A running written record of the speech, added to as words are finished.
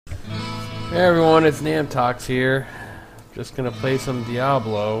Hey everyone, it's Namtox here. Just gonna play some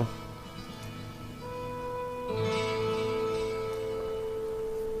Diablo.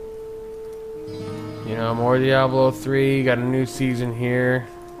 You know, more Diablo 3, got a new season here.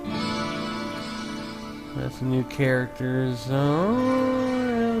 Got some new characters.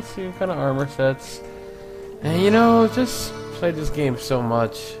 Let's see what kind of armor sets. And you know, just played this game so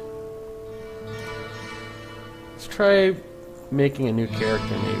much. Let's try making a new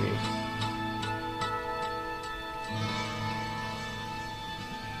character maybe.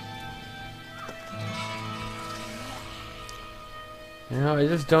 You know, I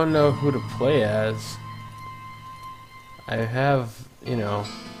just don't know who to play as. I have, you know,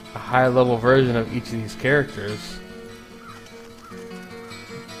 a high-level version of each of these characters.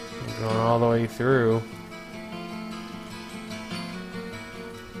 I'm going all the way through.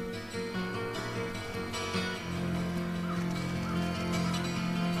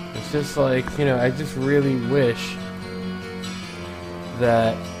 It's just like, you know, I just really wish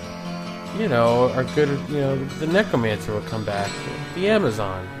that, you know, our good, you know, the Necromancer would come back. The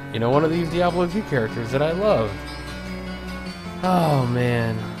Amazon. You know, one of these Diablo 2 characters that I love. Oh,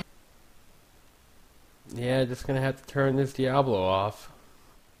 man. Yeah, just gonna have to turn this Diablo off.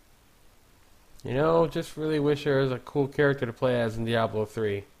 You know, just really wish there was a cool character to play as in Diablo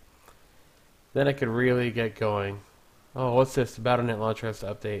 3. Then I could really get going. Oh, what's this? The Battle.net launcher has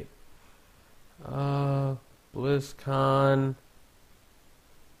to update. BlizzCon.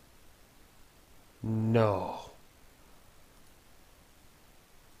 No.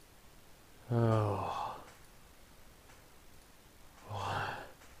 Oh.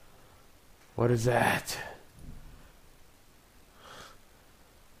 What is that?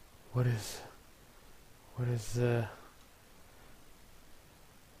 What is the...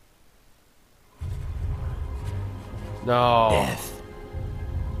 No. Death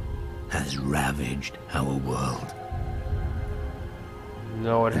has ravaged our world.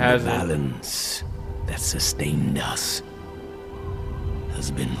 No, it The hasn't. balance that sustained us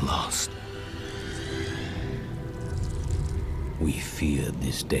has been lost. We feared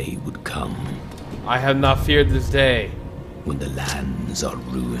this day would come. I have not feared this day. When the lands are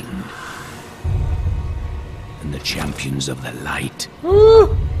ruined and the champions of the light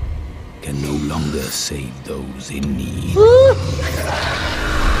can no longer save those in need.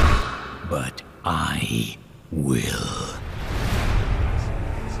 But I will.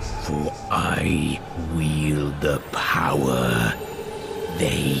 For I wield the power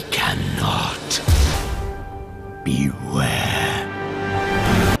they cannot. Beware.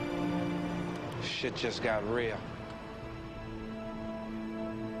 Shit just got real.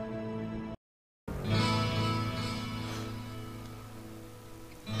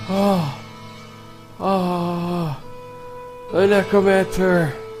 Oh, the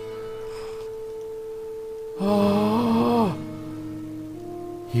Necromancer. Oh,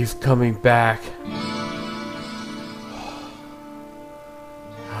 he's coming back.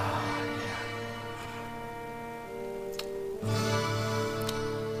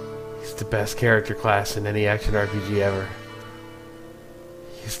 He's the best character class in any action RPG ever.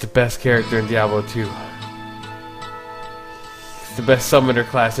 He's the best character in Diablo 2. He's the best summoner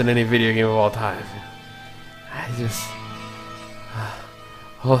class in any video game of all time. I just...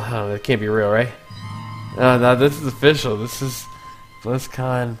 Hold on, that can't be real, right? No, this is official. This is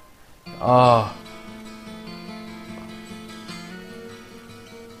BlizzCon. Oh.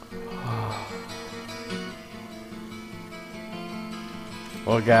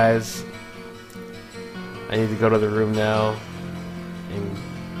 Well, guys, I need to go to the room now and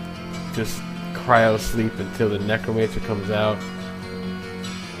just cryo sleep until the Necromancer comes out.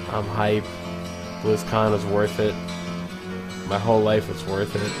 I'm hyped. BlizzCon was worth it. My whole life was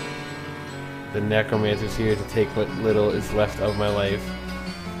worth it. The Necromancer's here to take what little is left of my life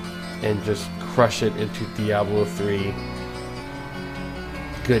and just crush it into Diablo 3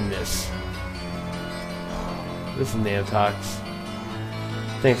 goodness. This is Namtox.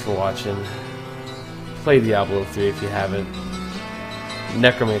 Thanks for watching. Play Diablo 3 if you haven't.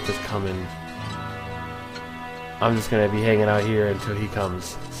 Necromancer's coming. I'm just gonna be hanging out here until he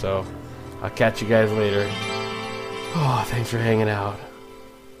comes. So, I'll catch you guys later. Oh, thanks for hanging out.